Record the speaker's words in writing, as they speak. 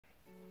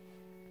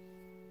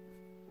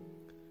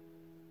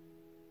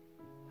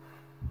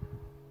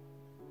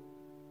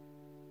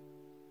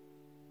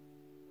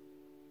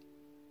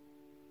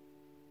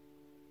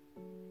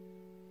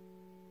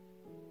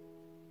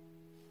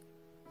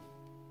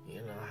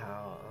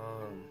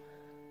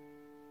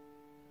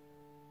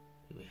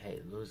We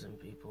hate losing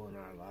people in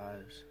our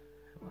lives.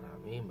 And what I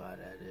mean by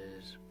that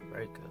is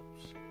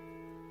breakups.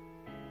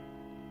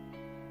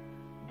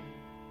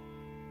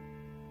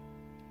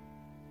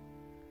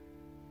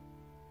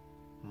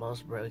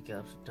 Most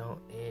breakups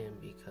don't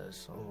end because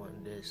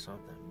someone did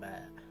something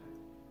bad.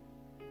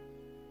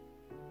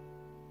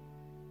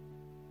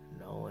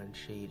 No one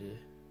cheated.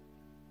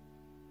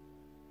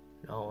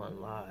 No one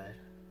lied.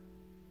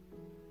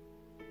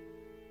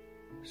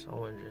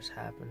 Someone just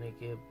happened to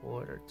get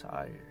bored or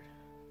tired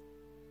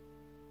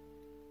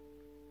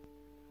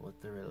with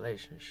the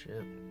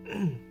relationship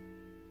and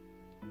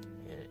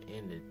it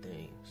ended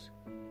things.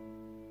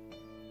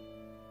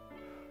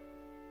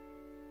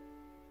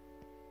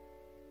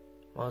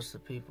 Most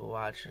of the people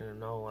watching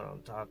know what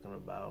I'm talking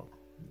about.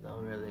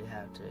 Don't really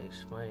have to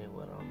explain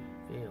what I'm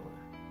feeling.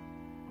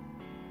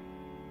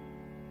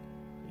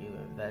 You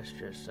invest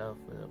yourself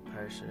with a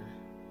person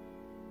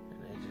and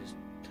they just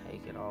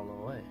take it all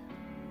away.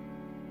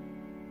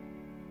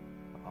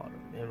 All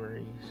the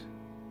memories,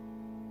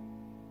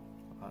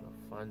 all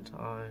the fun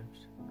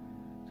times,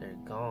 they're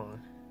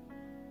gone.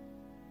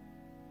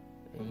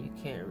 And you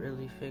can't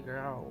really figure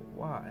out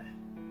why.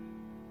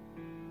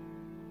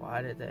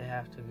 Why did they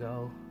have to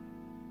go?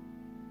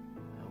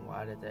 And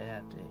why did they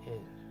have to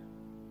end?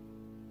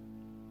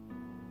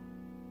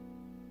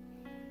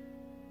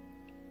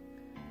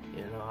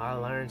 You know, I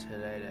learned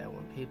today that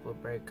when people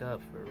break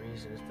up for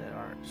reasons that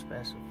aren't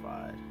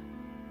specified,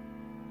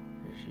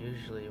 there's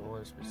usually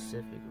one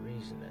specific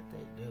reason that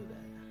they do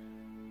that.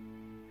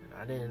 And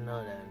I didn't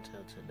know that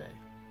until today,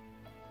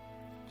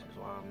 which is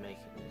why I'm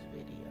making this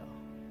video.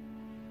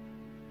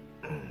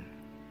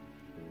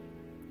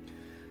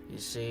 You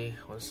see,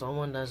 when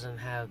someone doesn't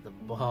have the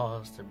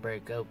balls to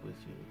break up with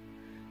you,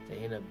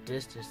 they end up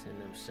distancing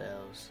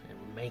themselves and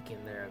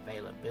making their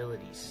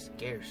availability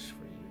scarce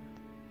for you.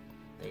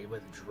 They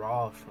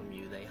withdraw from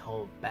you, they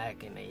hold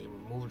back, and they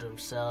remove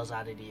themselves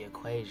out of the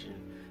equation,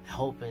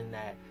 hoping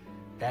that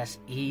that's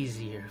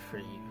easier for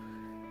you.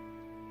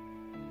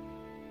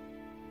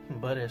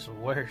 But it's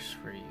worse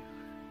for you.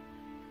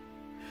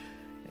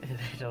 And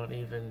they don't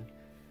even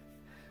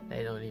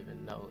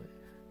know it.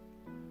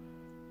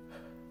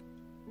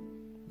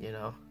 You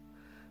know,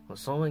 when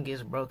someone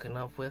gets broken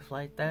up with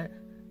like that,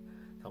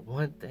 the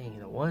one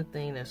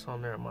thing that's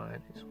on their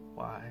mind is,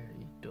 why are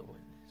you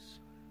doing this?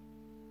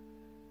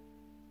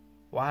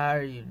 Why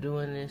are you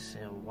doing this,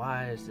 and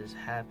why is this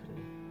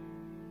happening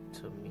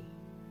to me?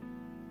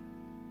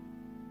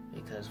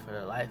 Because for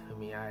the life of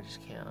me, I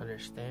just can't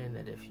understand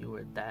that if you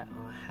were that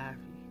unhappy,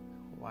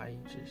 why you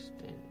just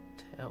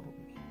didn't tell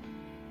me?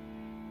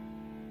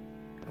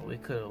 And we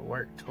could have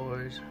worked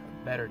towards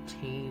a better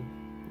team.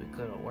 We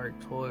could have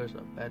worked towards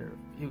a better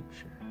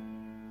future.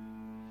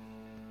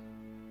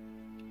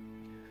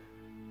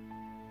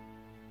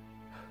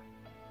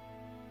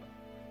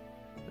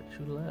 But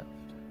you left.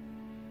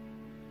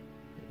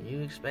 And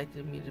you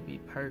expected me to be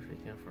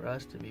perfect and for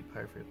us to be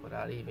perfect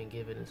without even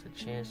giving us a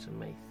chance to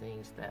make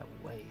things that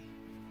way.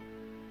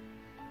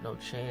 No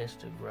chance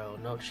to grow.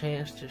 No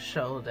chance to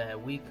show that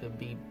we could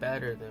be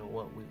better than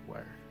what we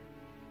were.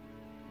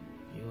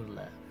 You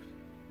left.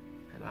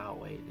 And I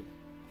waited.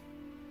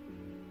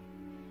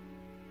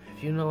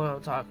 If you know what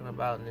I'm talking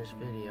about in this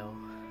video,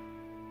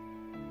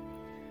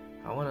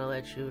 I want to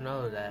let you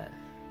know that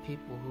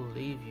people who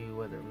leave you,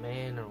 whether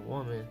man or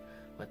woman,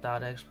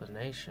 without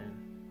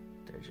explanation,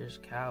 they're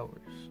just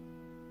cowards.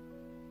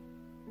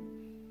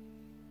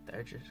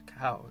 They're just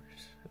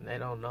cowards. And they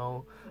don't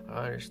know or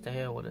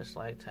understand what it's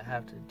like to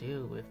have to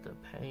deal with the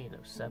pain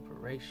of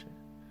separation.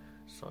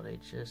 So they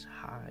just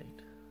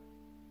hide.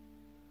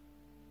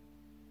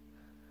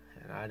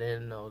 And I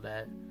didn't know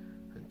that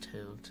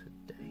until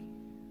today.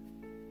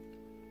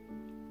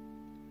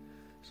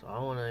 So I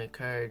want to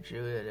encourage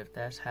you that if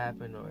that's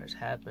happened or it's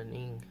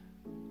happening,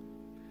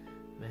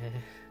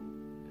 man,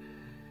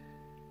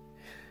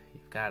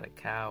 you've got a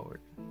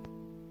coward.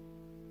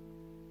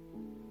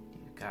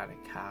 You've got a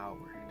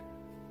coward.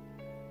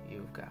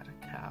 You've got a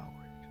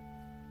coward.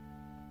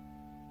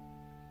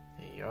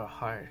 And your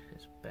heart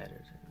is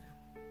better than them.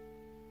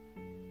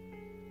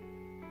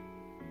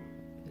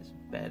 It's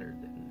better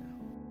than them.